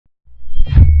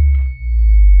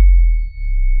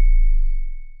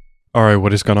Alright,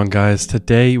 what is going on, guys?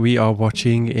 Today we are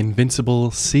watching Invincible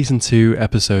Season 2,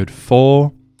 Episode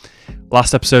 4.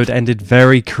 Last episode ended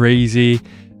very crazy.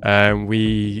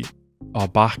 We are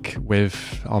back with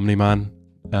OPAnime.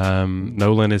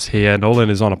 Nolan is here. Nolan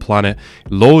is on a planet.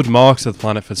 Lord Mark's at the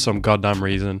planet for some goddamn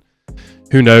reason.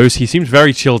 Who knows? He seems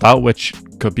very chilled out, which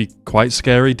could be quite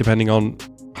scary depending on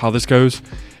how this goes.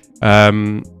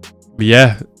 But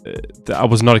yeah, I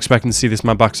was not expecting to see this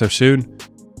man back so soon.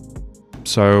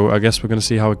 So I guess we're going to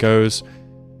see how it goes.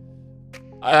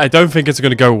 I don't think it's going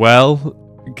to go well,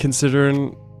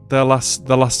 considering the last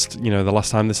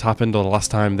time this happened, or the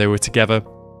last time they were together.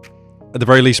 At the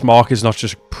very least, Mark is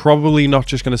probably not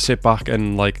just going to sit back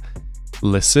and like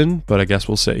listen, but I guess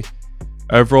we'll see.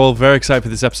 Overall, very excited for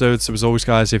this episode. So as always,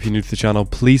 guys, if you're new to the channel,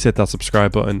 please hit that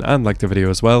subscribe button and like the video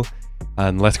as well.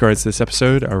 And let's go into this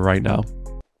episode right now.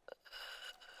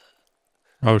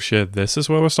 Oh shit, this is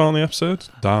where we're starting the episode?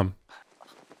 Damn.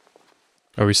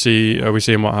 Are we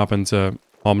seeing what happened to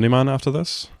OPAnime after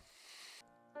this?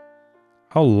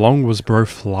 How long was bro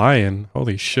flying?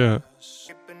 Holy shit.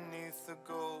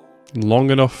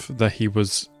 Long enough that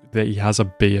he has a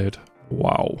beard.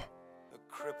 Wow.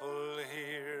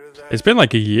 It's been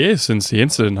like a year since the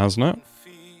incident, hasn't it?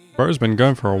 Bro's been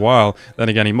going for a while. Then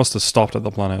again, he must have stopped at the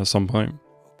planet at some point.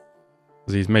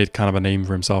 Because he's made kind of a name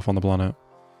for himself on the planet.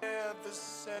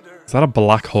 Is that a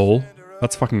black hole?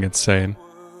 That's fucking insane.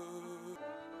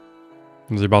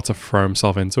 Was he about to throw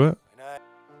himself into it?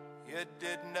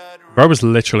 Bro was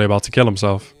literally about to kill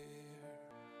himself.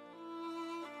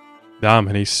 Damn,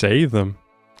 and he saved them.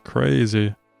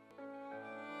 Crazy.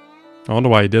 I wonder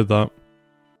why he did that.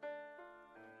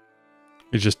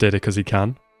 He just did it because he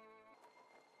can.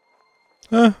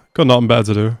 Got nothing better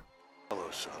to do.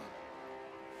 Hello, son.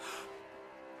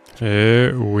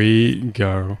 Here we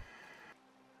go.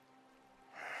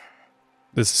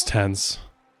 This is tense.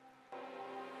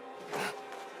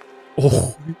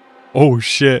 Oh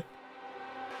shit.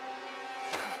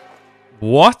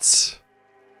 What?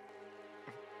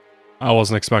 I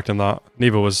wasn't expecting that.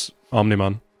 Neither was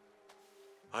OPAnime.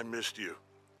 I missed you.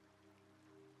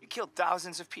 You killed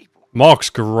thousands of people.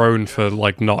 Mark's grown for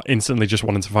like not instantly just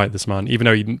wanting to fight this man, even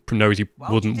though he knows he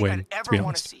wouldn't win, to be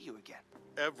honest. See you again?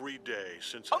 Every day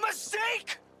since A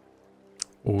mistake!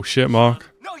 Oh shit,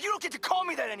 Mark. No, you don't get to call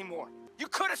me that anymore. You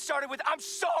could have started with "I'm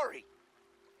sorry."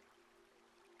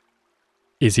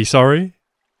 Is he sorry?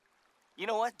 You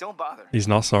know what? Don't bother. He's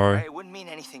not sorry. It wouldn't mean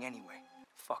anything anyway.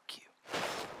 Fuck you.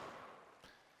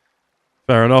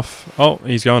 Fair enough. Oh,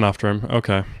 he's going after him.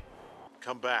 Okay.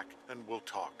 come back and we'll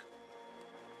talk.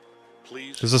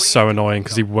 Please. This is so annoying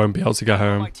because he won't be able to get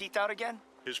home. My teeth out again?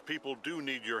 His people do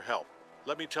need your help.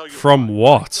 Let me tell you. From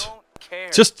what?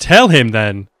 Just tell him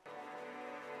then.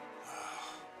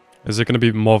 Is it going to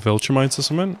be more Viltrumites or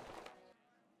something?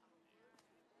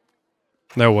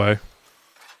 No way.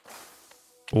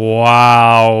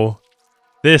 Wow.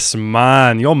 This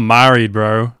man. You're married,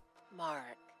 bro. Mark,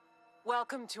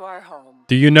 welcome to our home.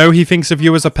 Do you know he thinks of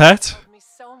you as a pet? Told me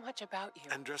so much about you.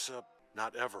 Andressa,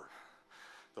 not ever.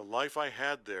 The life I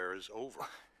had there is over.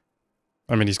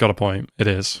 I mean, he's got a point. It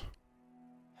is.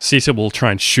 Cecil will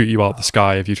try and shoot you out the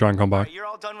sky if you try and come back. You're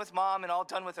all done with Mom and all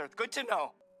done with Earth. Good to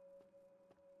know.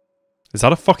 Is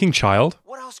that a fucking child?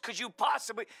 What else could you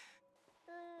possibly...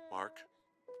 Mark,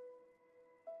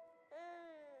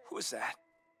 Who is that?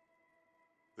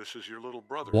 this is your little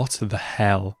brother. What the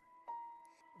hell?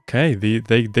 Okay,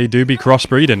 they do be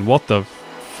crossbreeding. What the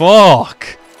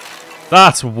fuck?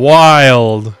 That's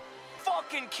wild.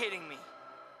 Fucking kidding me.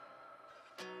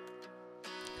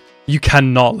 You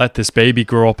cannot let this baby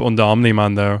grow up under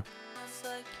OPAnime, though.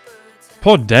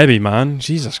 Poor Debbie, man.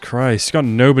 Jesus Christ. She's got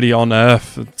nobody on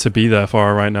Earth to be there for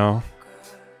her right now.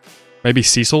 Maybe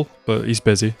Cecil, but he's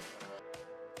busy.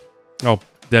 Oh,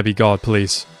 Debbie, God,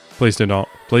 please. Please do not.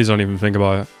 Please don't even think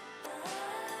about it.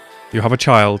 You have a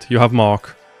child. You have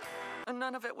Mark. And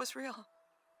none of it was real.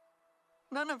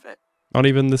 None of it Not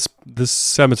even this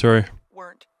cemetery.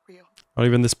 weren't real. Not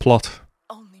even this plot.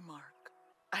 Only Mark.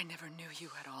 I never knew you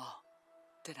at all,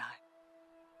 did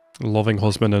I? Loving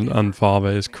husband and father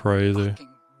is crazy. Fucking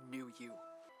knew you.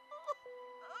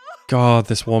 God,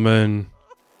 this woman.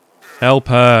 Help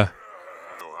her.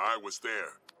 No, I was there.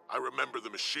 I remember the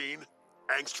machine,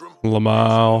 Angstrom,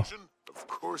 Lamau. Of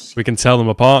course, We can tell them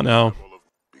apart now.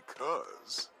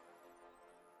 because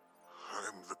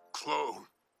I'm the clone.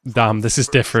 Damn, this is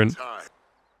different. Time.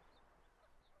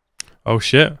 Oh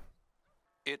shit.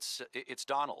 It's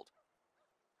Donald.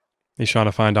 He's trying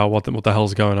to find out what the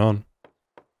hell's going on.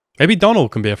 Maybe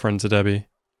Donald can be a friend to Debbie.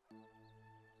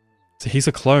 So he's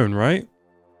a clone, right?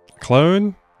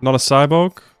 Clone? Not a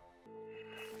cyborg?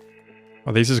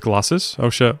 Are these his glasses? Oh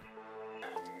shit.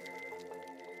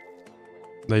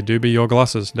 They do be your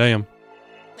glasses. Damn.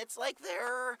 It's like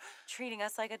they're Treating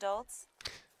us like adults?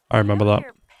 I remember that.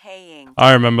 You're paying.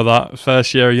 I remember that.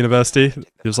 First year of university. It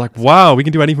was like, wow, we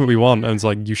can do anything we want. And it's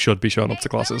like, you should be showing up to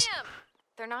classes.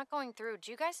 They're not going through.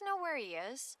 Do you guys know where he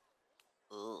is?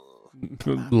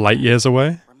 Light years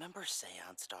away. remember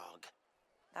Seance Dog.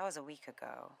 That was a week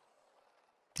ago.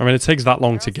 I mean, it takes that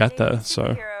long to Girls' get day there, was so.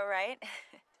 superhero, right?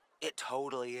 It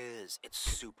totally is. It's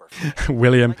super fun.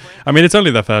 William. I mean, it's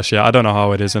only their first year. I don't know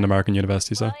how it is in American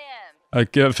universities, though.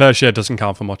 First year doesn't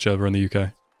count for much over in the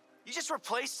UK. You just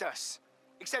replaced us.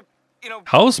 Except, you know,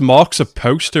 How's Mark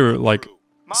supposed to, like,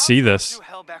 Mom see this? threw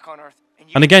hell back on Earth, you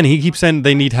And again, he keeps saying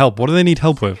they need help. What do they need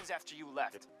help with? seconds after you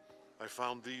left. I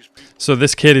found these people. So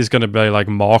this kid is going to be, like,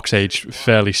 Mark's age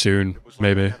fairly soon, It was like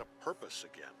maybe. they had a purpose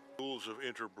again. Rules of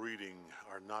interbreeding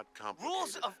are not complicated.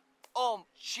 Rules of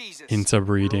Jesus. We're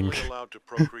Interbreeding. only allowed to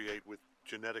procreate with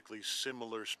genetically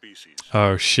similar species.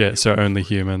 Oh shit, so only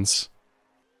humans.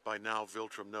 By now,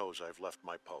 Viltrum knows I've left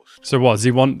my post. So what, does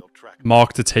he want They'll track me,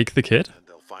 Mark to take the kid? and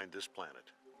they'll find this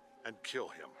planet and kill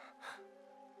him.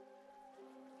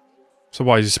 So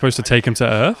why, is he supposed to take him to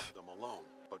Earth? Them alone,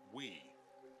 but we.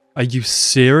 Are you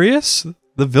serious?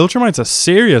 The Viltrumites are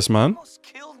serious, man. Almost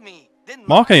killed me. Then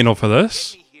Mark ain't lied up for to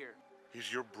this. get me here.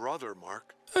 He's your brother,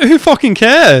 Mark. Who fucking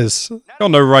cares?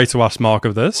 Got no right to ask Mark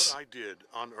of this. What I did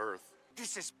on Earth.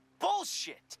 This is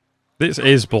bullshit. This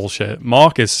is bullshit.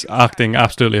 Mark is acting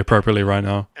absolutely appropriately right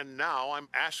now. And now I'm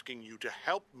asking you to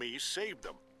help me save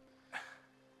them.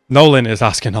 Nolan is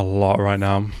asking a lot right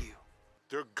now.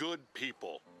 They're good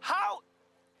people. How?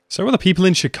 So are the people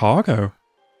in Chicago.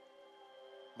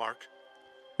 Mark,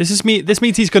 This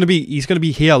means he's gonna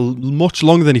be here much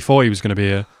longer than he thought he was gonna be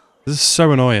here. This is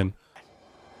so annoying.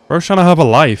 Bro's trying to have a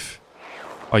life.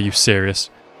 Are you serious?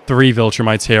 3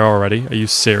 Viltrumites here already. Are you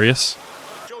serious?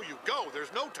 Joe, you go.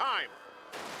 There's no time.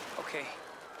 Okay.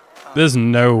 There's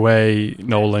no way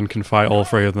Nolan can fight all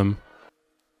 3 of them.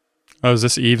 Oh, is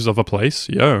this Eve's other place?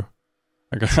 Yo.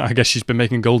 I guess she's been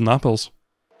making golden apples.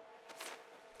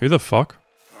 Who the fuck?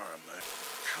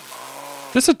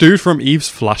 This a dude from Eve's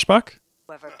flashback?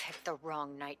 Whoever picked the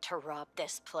wrong night to rob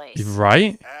this place. Eve,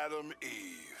 right? Adam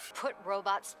Eve. Put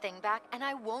Robot's thing back and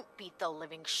I won't beat the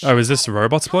living shit. Oh, is this the out of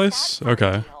robot's him. How's place? that for a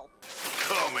Okay. deal?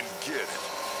 Come and get it.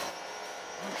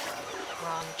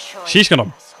 Wrong choice. She's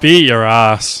gonna beat your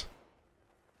ass.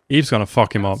 Eve's gonna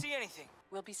fuck him I up. don't see anything.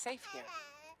 We'll be safe here.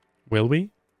 Will we?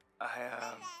 I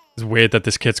It's weird that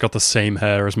this kid's got the same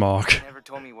hair as Mark. never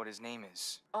told me what his name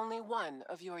is. Only one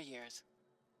of your years.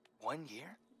 1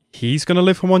 year? He's gonna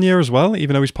live for 1 year as well,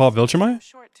 even though he's part of Viltrumite?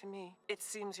 Short to me. It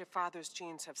seems your father's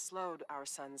genes have slowed our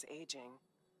son's aging.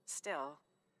 Still,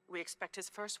 we expect his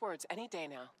first words any day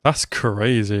now. That's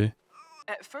crazy.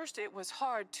 At first, it was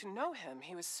hard to know him.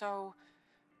 He was so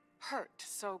hurt,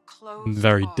 so closed.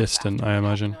 Very off distant, after I what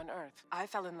imagine. happened on Earth. I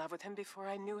fell in love with him before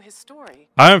I knew his story.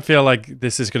 I don't feel like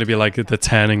this is gonna be like the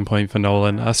turning point for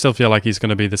Nolan. I still feel like he's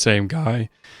gonna be the same guy.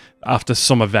 After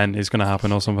some event is gonna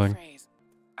happen or something. Phrase.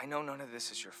 I know none of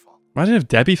this is your fault. Imagine if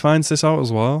Debbie finds this out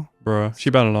as well. Bruh, she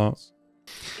better not.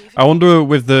 Even I wonder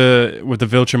with the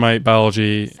Viltrumite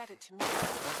biology, said it to me.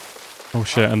 oh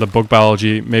shit, and the bug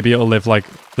biology, maybe it'll live like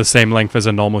the same length as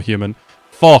a normal human.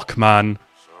 Fuck, man.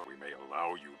 So we may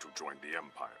allow you to join the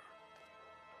Empire.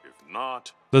 If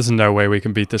not, There's no way we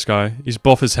can beat this guy. He's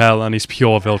buff as hell and he's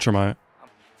pure Viltrumite.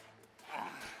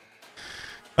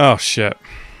 Oh shit.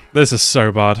 This is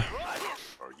so bad.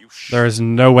 are you There is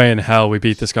no way in hell we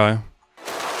beat this guy.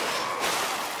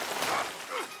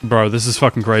 Bro, this is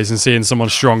fucking crazy seeing someone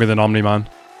stronger than Omni-Man.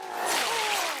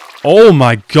 Oh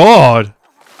my god!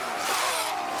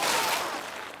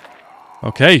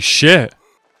 Okay, shit.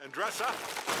 Andressa?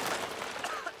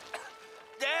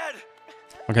 Dad!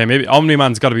 Okay, maybe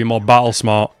Omni-Man's gotta be more battle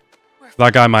smart.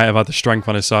 That guy might have had the strength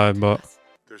on his side, but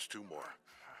There's 2 more.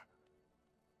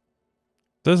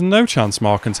 there's no chance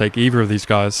Mark can take either of these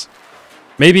guys.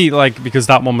 Maybe, like, because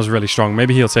that one was really strong,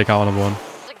 maybe he'll take out another one.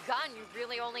 With a gun, you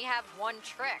really only have one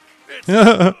trick.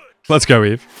 Let's go,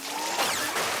 Eve.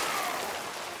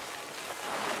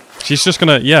 She's just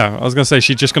gonna, yeah, I was gonna say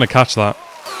she's just gonna catch that.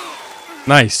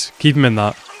 Nice. Keep him in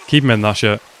that. Keep him in that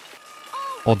shit.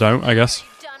 Or don't, I guess.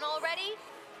 Done already?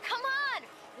 Come on!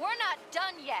 We're not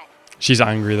done yet. She's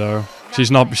angry though.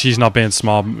 She's not being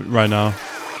smart right now.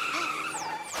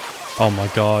 Oh my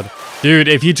god. Dude,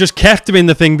 if you just kept him in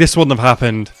the thing, this wouldn't have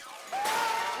happened.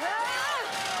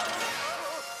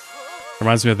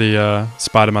 Reminds me of the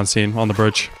Spider-Man scene on the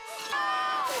bridge.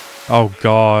 Oh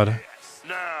god.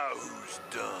 Now who's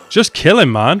done? Just kill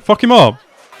him, man. Fuck him up.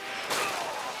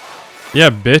 Yeah,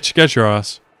 bitch. Get your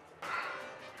ass.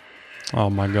 Oh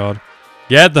my god.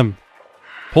 Get them!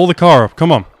 Pull the car up,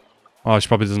 come on. Oh, she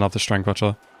probably doesn't have the strength,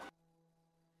 actually.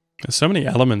 There's so many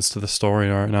elements to the story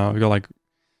right now. We've got like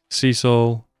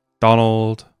Cecil,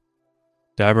 Donald,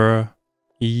 Deborah,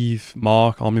 Eve,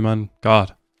 Mark, Omni-Man.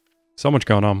 God. So much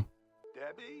going on.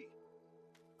 Debbie,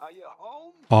 are you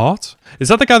home? Art? Is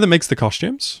that the guy that makes the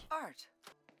costumes? Art.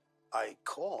 I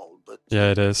called, but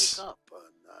Yeah, it you is. pick up, and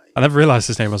I never realized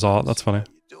his name was Art. That's funny. How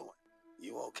you doing?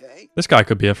 You okay? This guy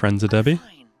could be a friend to Debbie.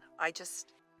 Fine.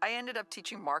 I ended up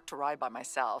teaching Mark to ride by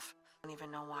myself. I don't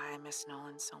even know why I miss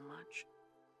Nolan so much.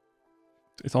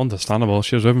 It's understandable.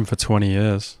 She was with him for 20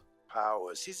 years.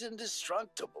 Powers, he's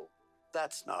indestructible.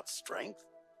 That's not strength.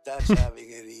 That's having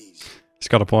it easy. He's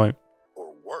got a point.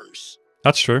 Or worse.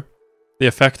 That's true. The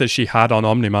effect that she had on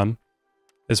Omni-Man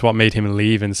is what made him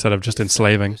leave instead of just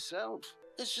enslaving. Yourself.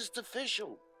 It's just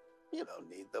official. You don't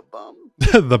need the bum.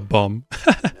 The bum.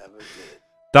 Never did.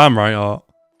 Damn right, Art.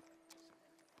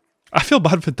 I feel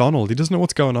bad for Donald. He doesn't know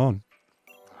what's going on.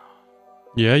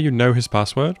 Yeah, you know his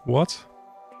password? What?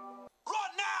 Run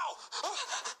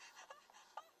now!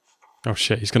 Oh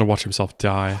shit, he's gonna watch himself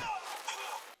die.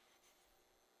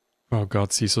 Oh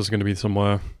god, Cecil's gonna be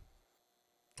somewhere.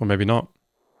 Or maybe not.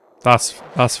 That's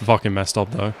fucking messed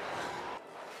up though.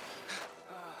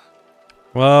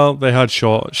 Well, they had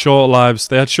short lives.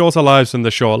 They had shorter lives than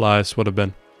the short lives would have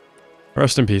been.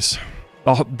 Rest in peace.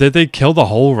 Oh, did they kill the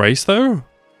whole race though?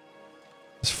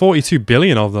 There's 42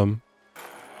 billion of them.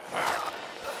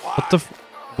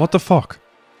 What the fuck?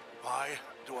 Why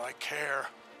do I care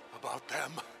about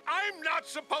them? I'm not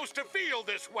supposed to feel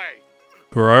this way.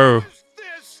 Bro. Is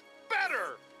this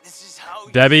better? This is how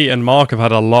Debbie and Mark have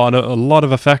had a lot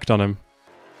of effect on him.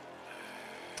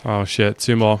 Oh shit,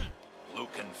 two more.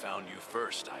 Lucan found you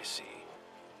first, I see.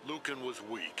 Lucan was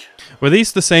weak. Were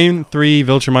these the same three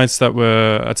Viltrumites that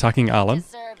were attacking Alan?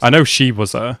 I know she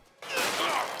was there.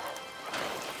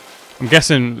 I'm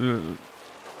guessing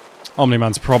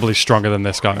Omni-Man's probably stronger than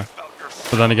this guy.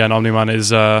 But then again, Omni-Man is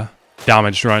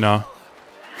damaged right now.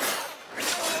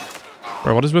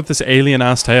 Bro, what is with this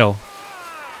alien-ass tail?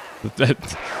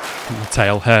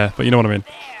 Tail, hair, but you know what I mean.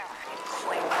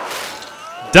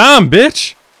 Damn,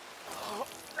 bitch!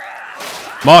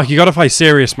 Mark, you gotta fight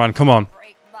serious, man. Come on.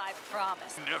 Break my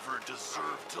promise. Never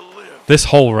deserved to live. This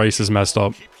whole race is messed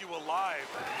up. Keep you alive.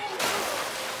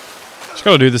 Just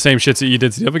gotta do the same shit that you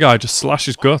did to the other guy. Just slash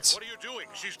his guts. What are you doing?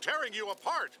 She's tearing you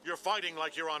apart. You're fighting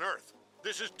like you're on Earth.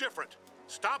 This is different.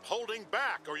 Stop holding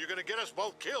back, or you're gonna get us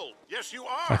both killed. Yes, you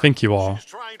are. I think you are. She's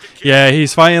trying to kill Yeah, you.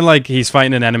 he's fighting like he's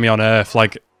fighting an enemy on Earth.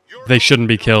 Like, they shouldn't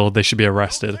be killed. They should be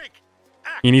arrested. Think.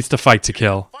 Act. He needs to fight to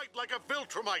kill. Fight like a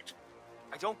Viltrumite.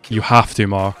 I don't care. You have to,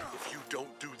 Mark. If you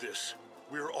don't do this,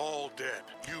 we're all dead.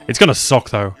 You, It's gonna suck,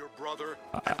 though. your brother,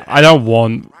 I don't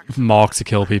want Mark to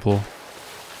kill people.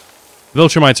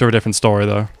 Viltrumites are a different story,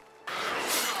 though.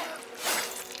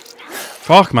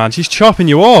 Fuck, man. She's chopping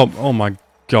you up. Oh, my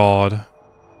God.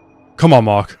 Come on,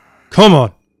 Mark. Come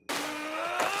on.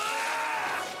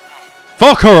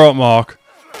 Fuck her up, Mark.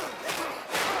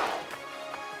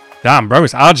 Damn, bro.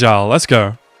 It's agile. Let's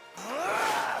go.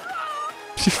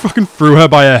 She fucking threw her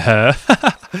by her hair.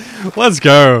 Let's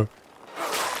go.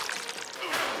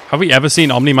 Have we ever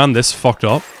seen Omni-Man this fucked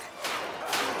up?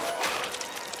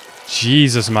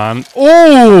 Jesus, man.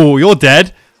 Oh, you're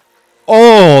dead.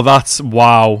 Oh, that's...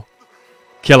 Wow.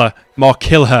 Kill her. Mark,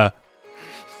 kill her.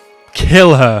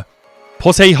 Kill her.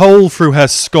 Put a hole through her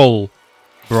skull,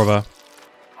 brother.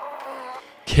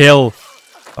 Kill.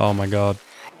 Oh, my God.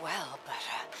 Well, but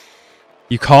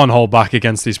You can't hold back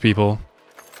against these people.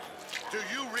 do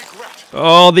you regret?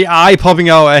 Oh, the eye popping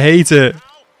out. I hate it.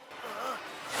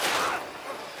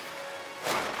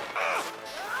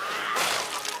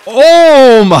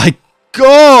 Oh my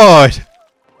god!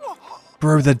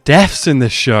 Bro, the deaths in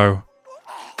this show.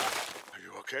 Are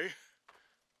you okay?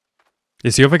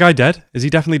 Is the other guy dead? Is he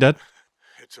definitely dead?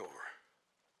 It's over.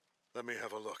 Let me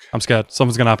have a look. I'm scared.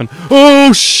 Something's gonna happen.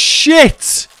 Oh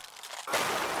shit!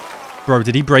 Bro,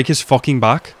 did he break his fucking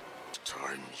back? It's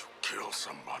time you kill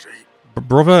somebody.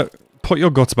 Brother, put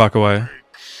your guts back away.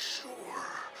 Sure,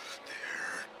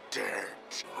 they're dead.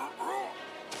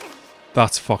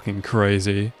 That's fucking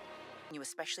crazy. you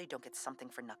especially don't get something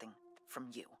for nothing from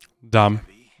you. Damn.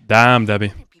 Damn, Debbie.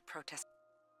 Shouldn't be protest,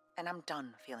 and I'm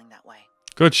done feeling that way.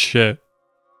 Good shit.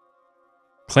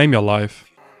 Claim your life.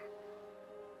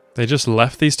 They just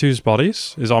left these two's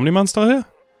bodies? Is Omni-Man still here?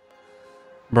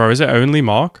 Bro, is it only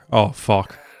Mark? Oh,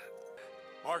 fuck.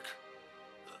 Mark,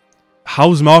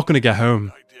 How's Mark gonna get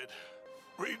home? I did.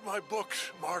 Read my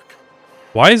books, Mark.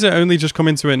 Why is it only just come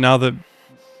into it now that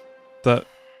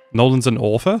Nolan's an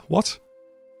author? What?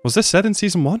 Was this said in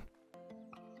season 1?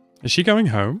 Is she going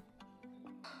home?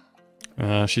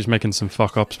 She's making some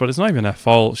fuck-ups, but it's not even her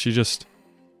fault. She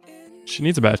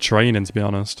needs a better training, to be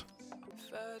honest.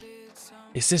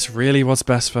 Is this really what's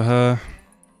best for her?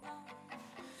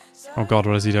 Oh god,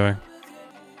 what is he doing?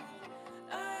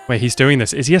 Wait, he's doing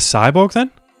this. Is he a cyborg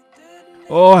then?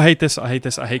 Oh, I hate this. I hate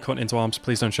this. I hate cutting into arms.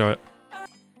 Please don't show it.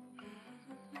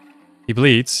 He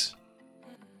bleeds.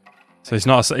 So he's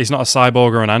not a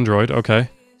cyborg or an android. Okay.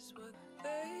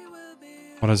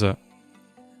 What is it?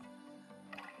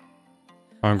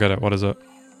 I don't get it. What is it?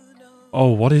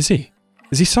 Oh, what is he?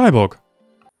 Is he cyborg?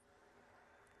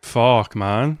 Fuck,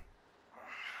 man.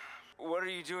 What are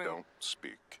you doing? Don't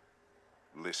speak.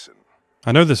 Listen.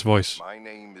 I know this voice. My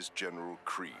name is General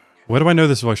Krieg. Where do I know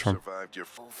this voice from? Survived your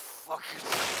Fuck.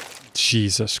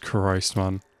 Jesus Christ,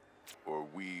 man. or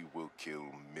we will kill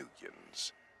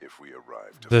millions if we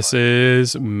arrive to This find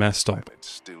is a messed up. planet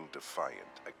still defiant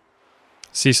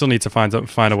Cecil needs to find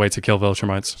a way to kill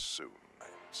Viltrumites. soon.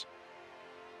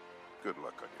 Good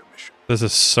luck on your mission. This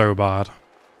is so bad.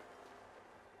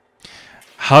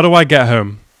 How do I get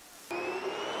home?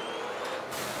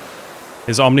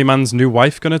 Is Omni-Man's new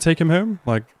wife gonna take him home?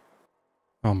 Like,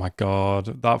 oh my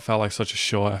god, that felt like such a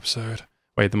short episode.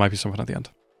 Wait, there might be something at the end.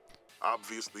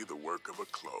 Obviously the work of a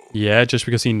clone. Yeah, just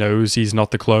because he knows he's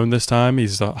not the clone this time,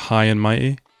 he's high and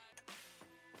mighty.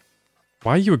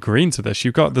 Why are you agreeing to this?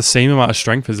 You've got the same amount of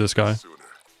strength as this guy. Sooner.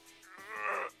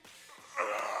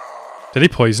 Did he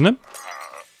poison him?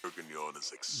 Bourguignon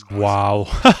is exquisite, Wow.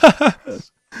 and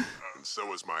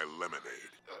so is my lemonade.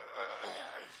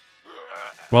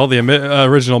 Well, the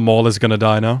original Mauler's gonna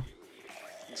die now.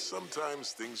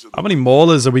 Sometimes things are How many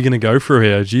Maulers are we gonna go through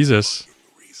here? Jesus.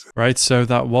 reason. Right, so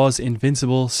that was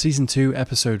Invincible Season 2,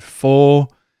 Episode 4.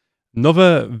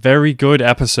 Another very good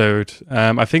episode.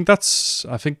 I think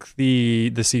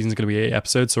the season's going to be 8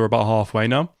 episodes, so we're about halfway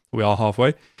now. We are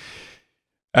halfway.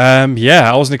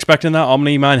 Yeah, I wasn't expecting that.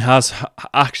 Omni-Man has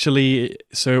actually,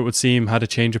 so it would seem, had a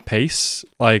change of pace,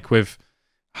 like with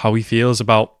how he feels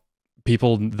about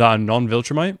people that are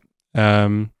non-Viltrumite.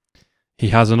 He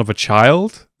has another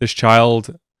child. This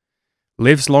child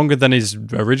lives longer than his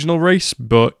original race,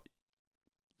 but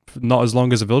not as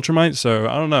long as a Viltrumite, so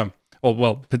I don't know.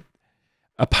 Well,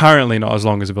 apparently not as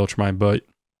long as a Viltrumite, but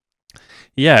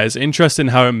yeah, it's interesting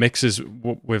how it mixes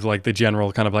with like the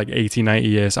general kind of like 80, 90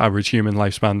 years average human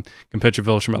lifespan compared to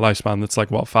Viltrumite lifespan that's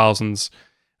like, what, thousands,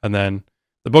 and then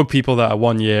the bug people that are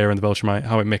 1 year and the Viltrumite,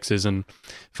 how it mixes and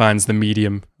finds the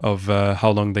medium of how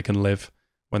long they can live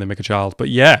when they make a child. But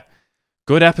yeah,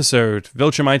 good episode.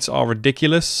 Viltrumites are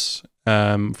ridiculous.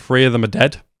 3 of them are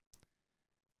dead,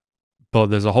 but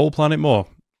there's a whole planet more,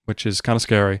 which is kind of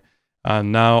scary.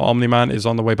 And now Omni-Man is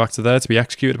on the way back to there to be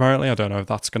executed, apparently. I don't know if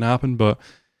that's going to happen, but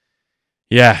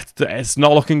yeah, it's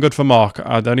not looking good for Mark.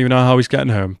 I don't even know how he's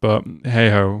getting home, but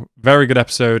hey-ho. Very good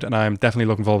episode, and I'm definitely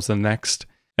looking forward to the next.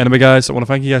 Anyway, guys, I want to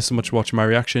thank you guys so much for watching my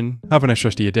reaction. Have a nice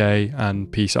rest of your day,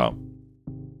 and peace out.